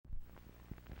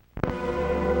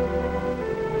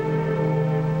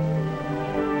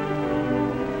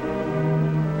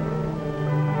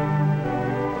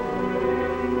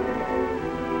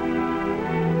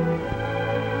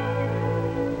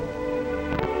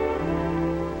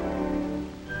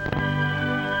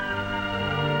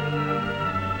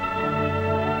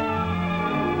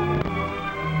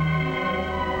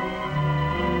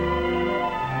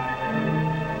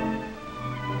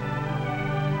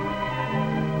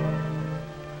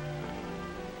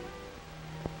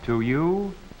To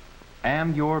you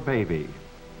and your baby,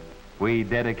 we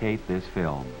dedicate this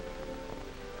film.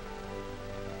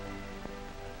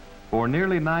 For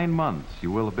nearly 9 months,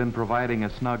 you will have been providing a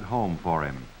snug home for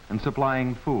him and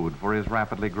supplying food for his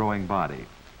rapidly growing body.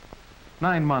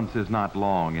 9 months is not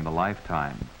long in a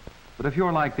lifetime, but if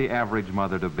you're like the average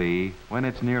mother-to-be, when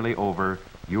it's nearly over,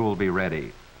 you'll be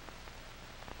ready.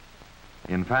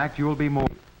 In fact, you'll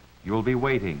be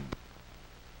waiting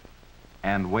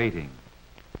and waiting.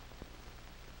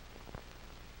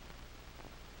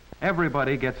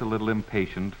 Everybody gets a little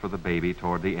impatient for the baby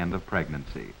toward the end of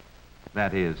pregnancy.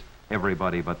 That is,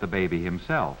 everybody but the baby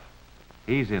himself.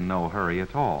 He's in no hurry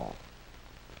at all.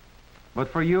 But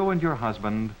for you and your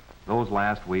husband, those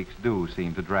last weeks do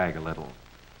seem to drag a little.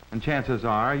 And chances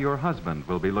are your husband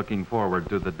will be looking forward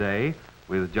to the day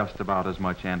with just about as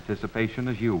much anticipation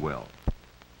as you will.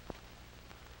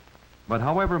 But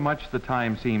however much the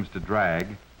time seems to drag,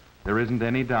 there isn't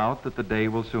any doubt that the day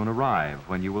will soon arrive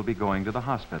when you will be going to the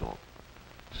hospital.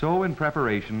 So in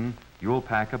preparation, you'll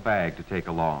pack a bag to take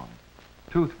along.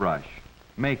 Toothbrush,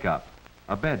 makeup,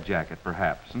 a bed jacket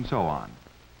perhaps, and so on.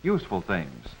 Useful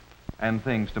things, and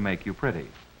things to make you pretty.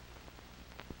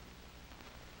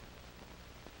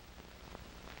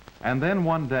 And then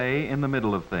one day in the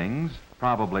middle of things,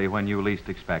 probably when you least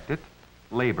expect it,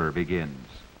 labor begins.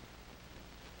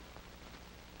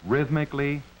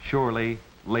 Rhythmically, surely,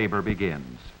 labor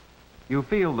begins. You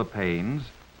feel the pains,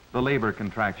 the labor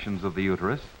contractions of the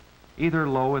uterus, either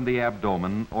low in the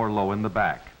abdomen or low in the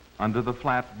back, under the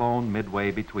flat bone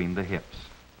midway between the hips.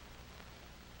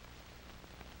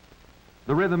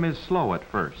 The rhythm is slow at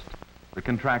first. The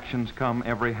contractions come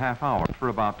every half hour for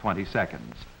about 20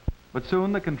 seconds. But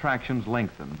soon the contractions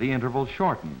lengthen, the intervals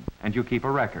shorten, and you keep a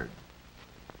record.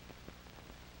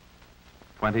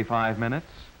 25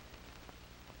 minutes,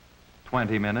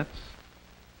 20 minutes,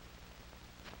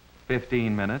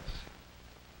 15 minutes,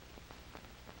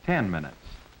 10 minutes.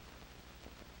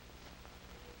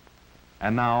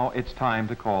 And now it's time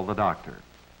to call the doctor.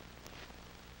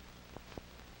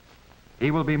 He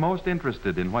will be most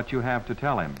interested in what you have to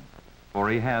tell him, for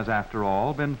he has, after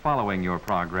all, been following your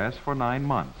progress for 9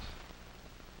 months.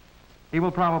 He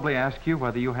will probably ask you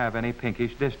whether you have any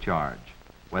pinkish discharge,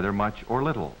 whether much or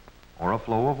little, or a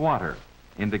flow of water,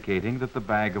 indicating that the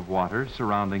bag of water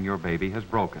surrounding your baby has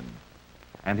broken.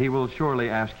 And he will surely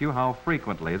ask you how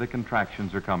frequently the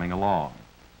contractions are coming along.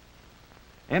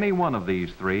 Any one of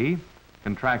these three,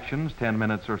 contractions 10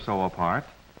 minutes or so apart,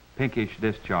 pinkish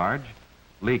discharge,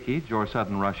 leakage or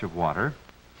sudden rush of water,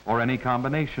 or any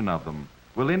combination of them,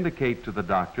 will indicate to the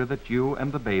doctor that you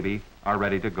and the baby are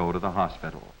ready to go to the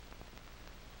hospital.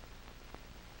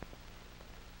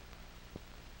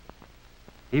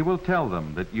 He will tell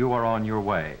them that you are on your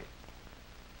way.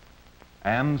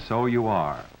 And so you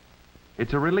are.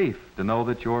 It's a relief to know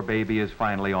that your baby is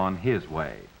finally on his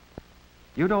way.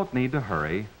 You don't need to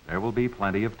hurry. There will be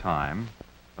plenty of time.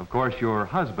 Of course, your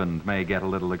husband may get a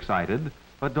little excited,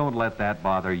 but don't let that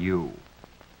bother you.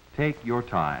 Take your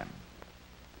time.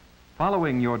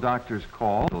 Following your doctor's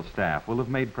call, the staff will have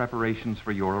made preparations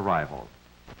for your arrival.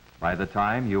 By the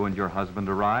time you and your husband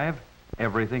arrive,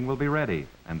 everything will be ready,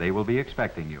 and they will be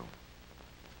expecting you.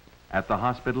 At the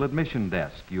hospital admission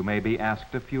desk, you may be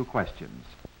asked a few questions,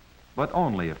 but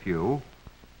only a few,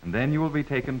 and then you will be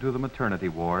taken to the maternity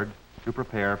ward to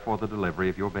prepare for the delivery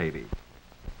of your baby.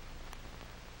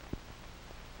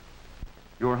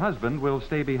 Your husband will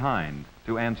stay behind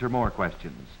to answer more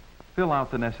questions, fill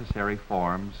out the necessary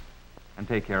forms, and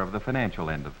take care of the financial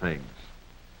end of things.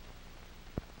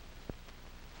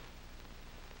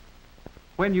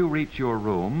 When you reach your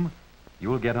room, you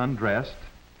will get undressed,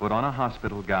 put on a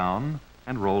hospital gown,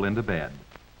 and roll into bed.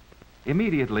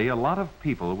 Immediately, a lot of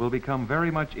people will become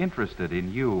very much interested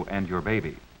in you and your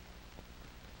baby.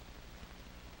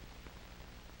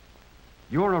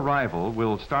 Your arrival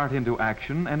will start into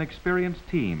action an experienced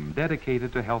team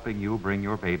dedicated to helping you bring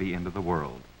your baby into the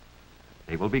world.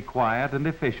 They will be quiet and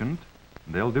efficient,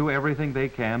 and they'll do everything they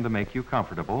can to make you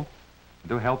comfortable and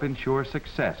to help ensure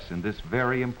success in this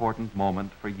very important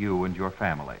moment for you and your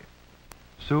family.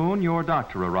 Soon your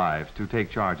doctor arrives to take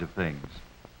charge of things.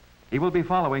 He will be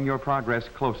following your progress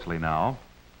closely now,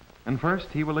 and first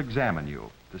he will examine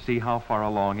you to see how far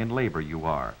along in labor you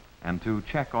are and to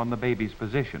check on the baby's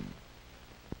position.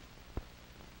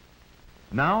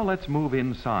 Now let's move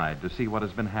inside to see what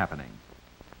has been happening.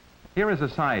 Here is a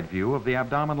side view of the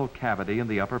abdominal cavity in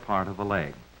the upper part of the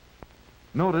leg.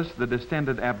 Notice the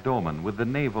distended abdomen with the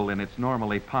navel in its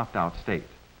normally popped out state.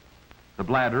 The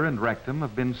bladder and rectum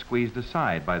have been squeezed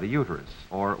aside by the uterus,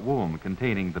 or womb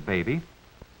containing the baby,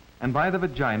 and by the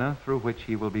vagina through which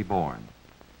he will be born.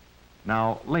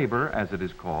 Now, labor, as it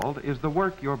is called, is the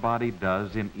work your body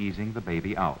does in easing the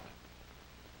baby out.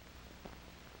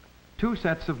 Two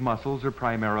sets of muscles are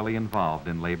primarily involved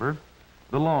in labor.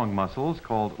 The long muscles,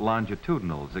 called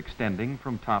longitudinals, extending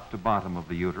from top to bottom of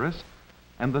the uterus,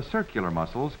 and the circular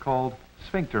muscles, called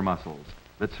sphincter muscles,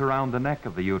 that surround the neck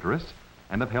of the uterus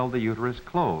and have held the uterus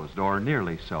closed, or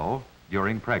nearly so,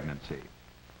 during pregnancy.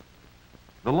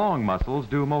 The long muscles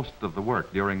do most of the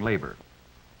work during labor.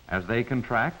 As they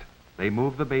contract, they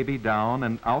move the baby down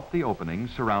and out the opening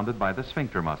surrounded by the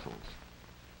sphincter muscles.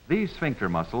 These sphincter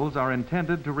muscles are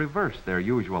intended to reverse their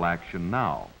usual action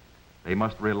now. They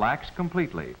must relax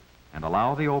completely and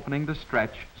allow the opening to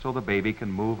stretch so the baby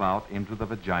can move out into the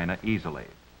vagina easily.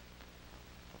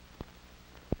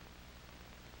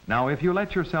 Now, if you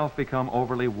let yourself become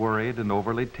overly worried and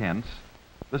overly tense,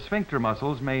 the sphincter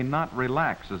muscles may not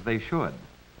relax as they should.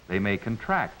 They may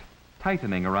contract,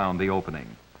 tightening around the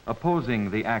opening,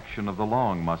 opposing the action of the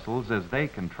long muscles as they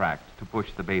contract to push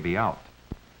the baby out.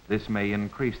 This may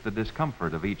increase the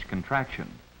discomfort of each contraction.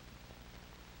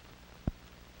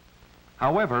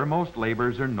 However, most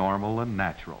labors are normal and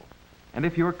natural, and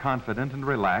if you're confident and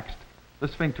relaxed, the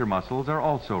sphincter muscles are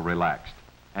also relaxed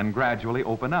and gradually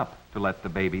open up to let the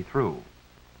baby through.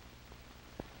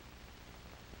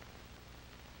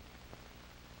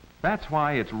 That's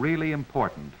why it's really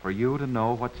important for you to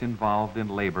know what's involved in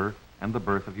labor and the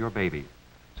birth of your baby,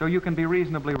 so you can be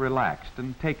reasonably relaxed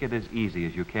and take it as easy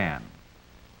as you can.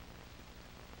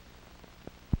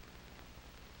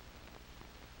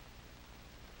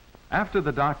 After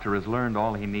the doctor has learned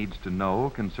all he needs to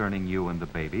know concerning you and the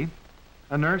baby,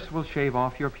 a nurse will shave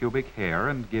off your pubic hair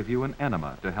and give you an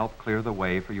enema to help clear the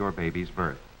way for your baby's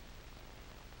birth.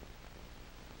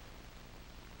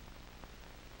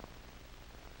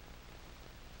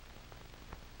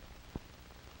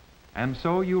 And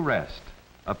so you rest,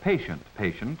 a patient,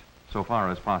 so far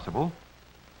as possible.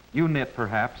 You knit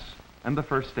perhaps, and the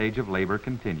first stage of labor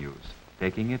continues,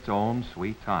 taking its own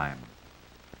sweet time.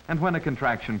 And when a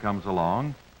contraction comes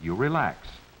along, you relax,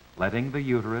 letting the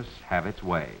uterus have its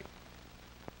way.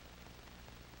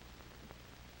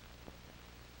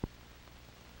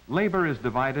 Labor is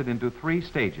divided into 3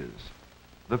 stages.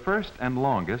 The first and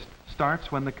longest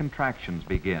starts when the contractions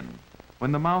begin,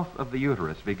 when the mouth of the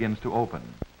uterus begins to open.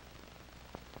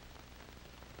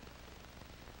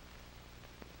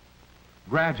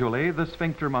 Gradually, the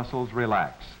sphincter muscles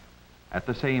relax. At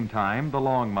the same time, the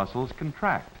long muscles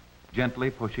contract,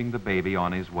 gently pushing the baby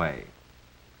on his way.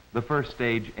 The first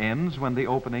stage ends when the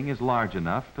opening is large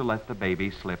enough to let the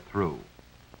baby slip through.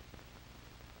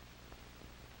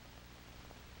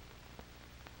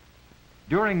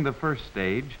 During the first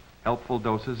stage, helpful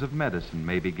doses of medicine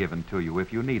may be given to you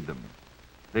if you need them.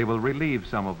 They will relieve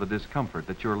some of the discomfort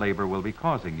that your labor will be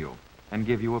causing you and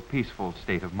give you a peaceful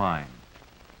state of mind.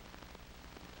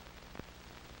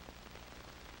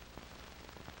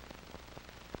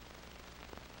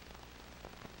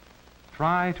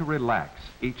 Try to relax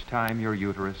each time your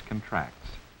uterus contracts.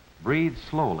 Breathe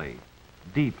slowly,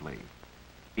 deeply,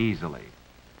 easily.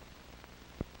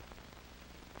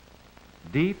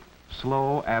 Deep,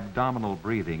 slow abdominal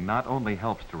breathing not only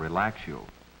helps to relax you,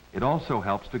 it also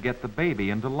helps to get the baby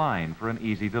into line for an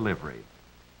easy delivery.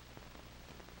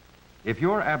 If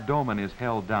your abdomen is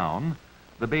held down,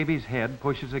 the baby's head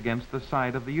pushes against the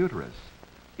side of the uterus.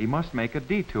 He must make a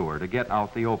detour to get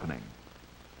out the opening.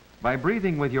 By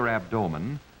breathing with your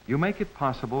abdomen, you make it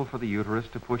possible for the uterus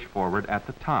to push forward at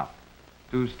the top,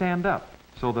 to stand up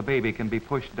so the baby can be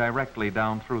pushed directly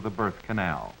down through the birth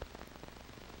canal.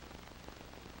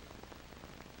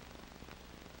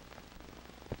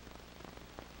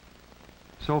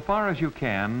 So far as you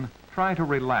can, try to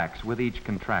relax with each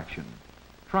contraction.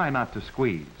 Try not to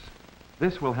squeeze.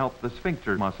 This will help the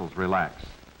sphincter muscles relax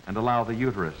and allow the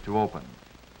uterus to open.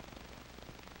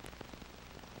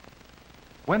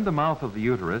 When the mouth of the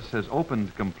uterus has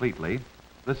opened completely,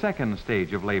 the second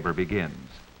stage of labor begins,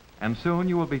 and soon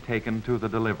you will be taken to the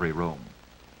delivery room.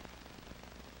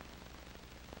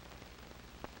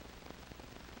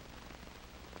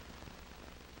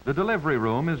 The delivery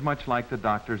room is much like the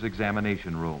doctor's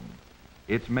examination room.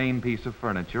 Its main piece of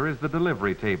furniture is the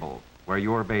delivery table, where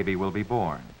your baby will be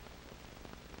born.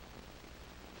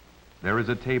 There is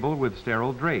a table with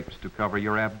sterile drapes to cover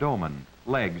your abdomen,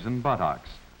 legs, and buttocks,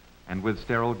 and with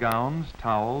sterile gowns,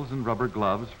 towels, and rubber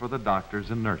gloves for the doctors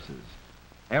and nurses.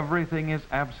 Everything is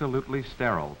absolutely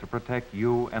sterile to protect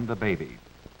you and the baby.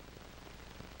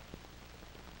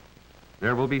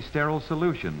 There will be sterile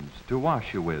solutions to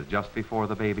wash you with just before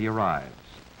the baby arrives.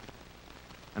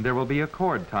 And there will be a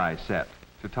cord tie set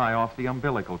to tie off the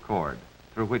umbilical cord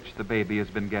through which the baby has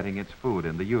been getting its food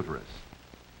in the uterus.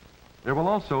 There will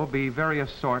also be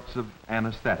various sorts of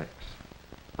anesthetics.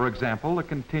 For example, a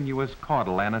continuous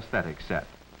caudal anesthetic set,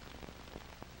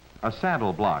 a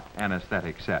saddle block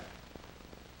anesthetic set,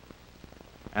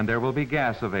 and there will be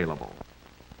gas available.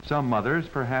 Some mothers,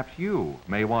 perhaps you,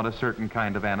 may want a certain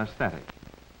kind of anesthetic.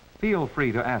 Feel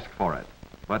free to ask for it,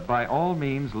 but by all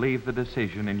means leave the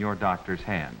decision in your doctor's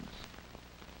hands.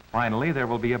 Finally, there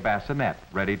will be a bassinet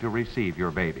ready to receive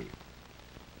your baby.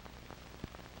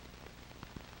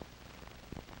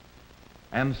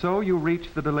 And so you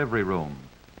reach the delivery room,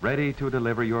 ready to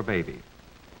deliver your baby.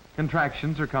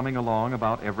 Contractions are coming along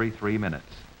about every 3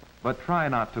 minutes, but try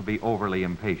not to be overly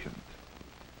impatient.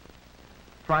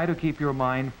 Try to keep your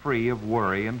mind free of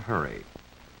worry and hurry.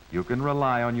 You can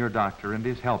rely on your doctor and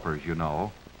his helpers, you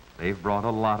know. They've brought a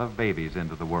lot of babies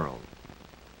into the world.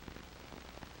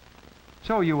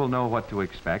 So you will know what to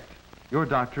expect. Your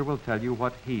doctor will tell you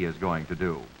what he is going to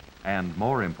do, and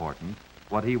more important,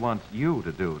 what he wants you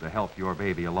to do to help your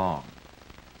baby along.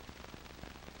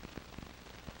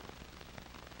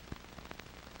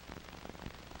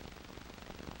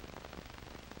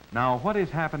 Now, what is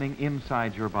happening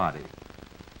inside your body?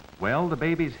 Well, the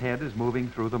baby's head is moving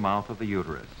through the mouth of the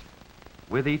uterus.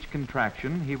 With each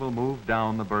contraction, he will move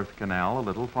down the birth canal a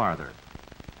little farther.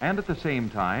 And at the same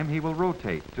time, he will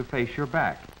rotate to face your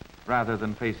back, rather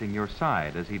than facing your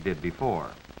side as he did before.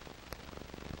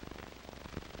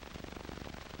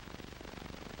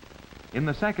 In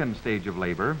the second stage of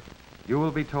labor, you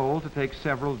will be told to take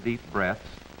several deep breaths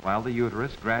while the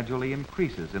uterus gradually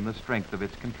increases in the strength of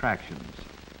its contractions.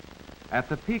 At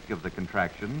the peak of the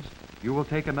contractions, you will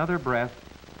take another breath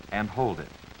and hold it.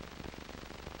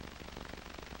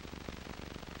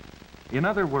 In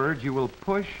other words, you will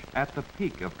push at the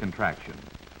peak of contraction.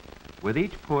 With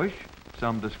each push,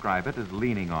 some describe it as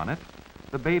leaning on it,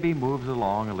 the baby moves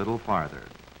along a little farther.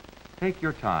 Take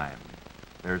your time.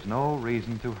 There's no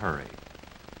reason to hurry.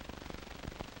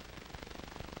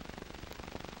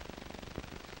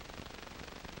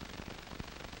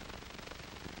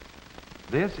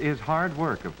 This is hard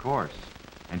work, of course,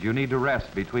 and you need to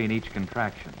rest between each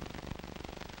contraction.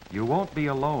 You won't be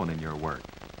alone in your work.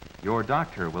 Your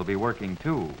doctor will be working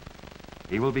too.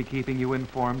 He will be keeping you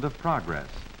informed of progress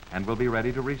and will be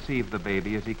ready to receive the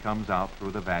baby as he comes out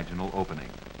through the vaginal opening.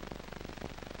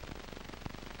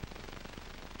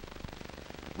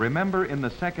 Remember, in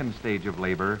the second stage of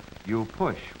labor, you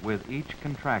push with each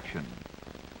contraction.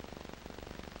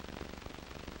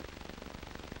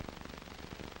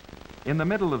 In the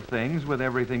middle of things, with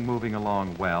everything moving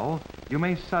along well, you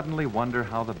may suddenly wonder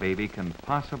how the baby can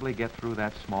possibly get through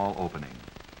that small opening.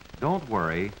 Don't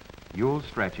worry, you'll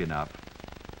stretch enough.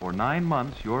 For 9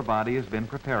 months, your body has been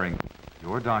preparing.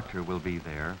 Your doctor will be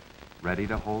there, ready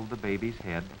to hold the baby's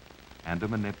head and to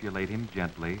manipulate him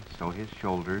gently so his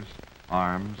shoulders,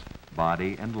 arms,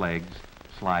 body, and legs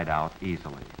slide out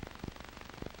easily.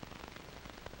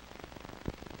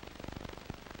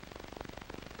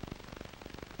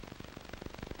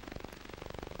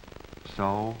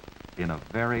 So, in a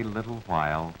very little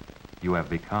while, you have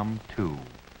become 2.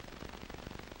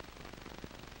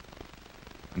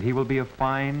 And he will be a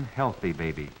fine, healthy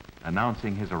baby,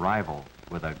 announcing his arrival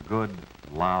with a good,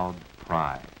 loud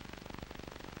cry.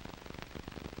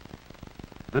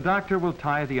 The doctor will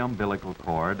tie the umbilical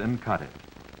cord and cut it.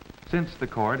 Since the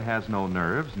cord has no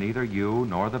nerves, neither you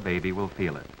nor the baby will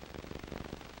feel it.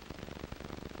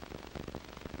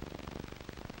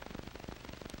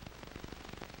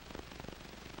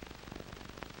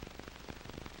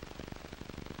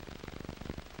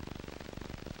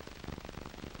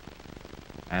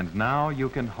 And now you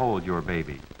can hold your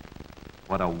baby.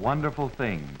 What a wonderful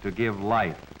thing to give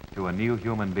life to a new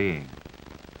human being.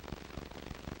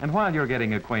 And while you're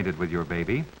getting acquainted with your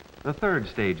baby, the third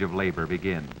stage of labor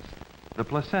begins. The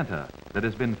placenta that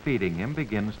has been feeding him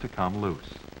begins to come loose.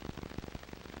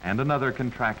 And another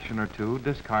contraction or two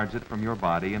discards it from your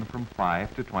body in from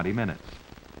 5 to 20 minutes.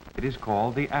 It is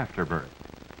called the afterbirth.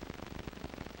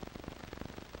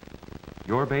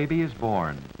 Your baby is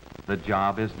born. The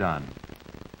job is done.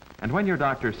 And when your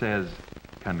doctor says,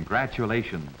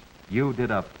 "Congratulations, you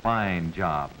did a fine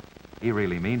job," he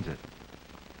really means it.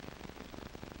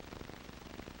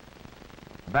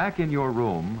 Back in your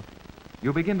room,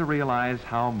 you begin to realize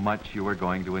how much you are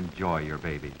going to enjoy your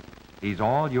baby. He's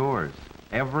all yours,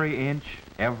 every inch,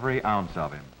 every ounce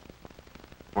of him.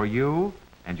 For you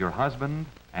and your husband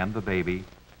and the baby,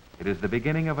 it is the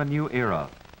beginning of a new era,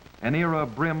 an era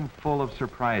brimful of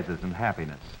surprises and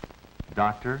happiness.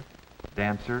 Doctor,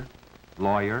 dancer,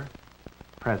 lawyer,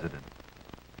 president.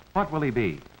 What will he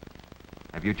be?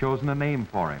 Have you chosen a name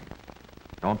for him?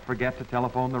 Don't forget to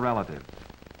telephone the relatives.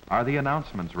 Are the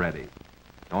announcements ready?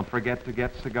 Don't forget to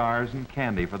get cigars and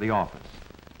candy for the office.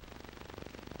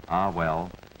 Ah,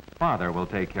 well, Father will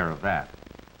take care of that.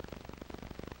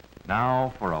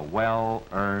 Now for a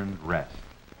well-earned rest.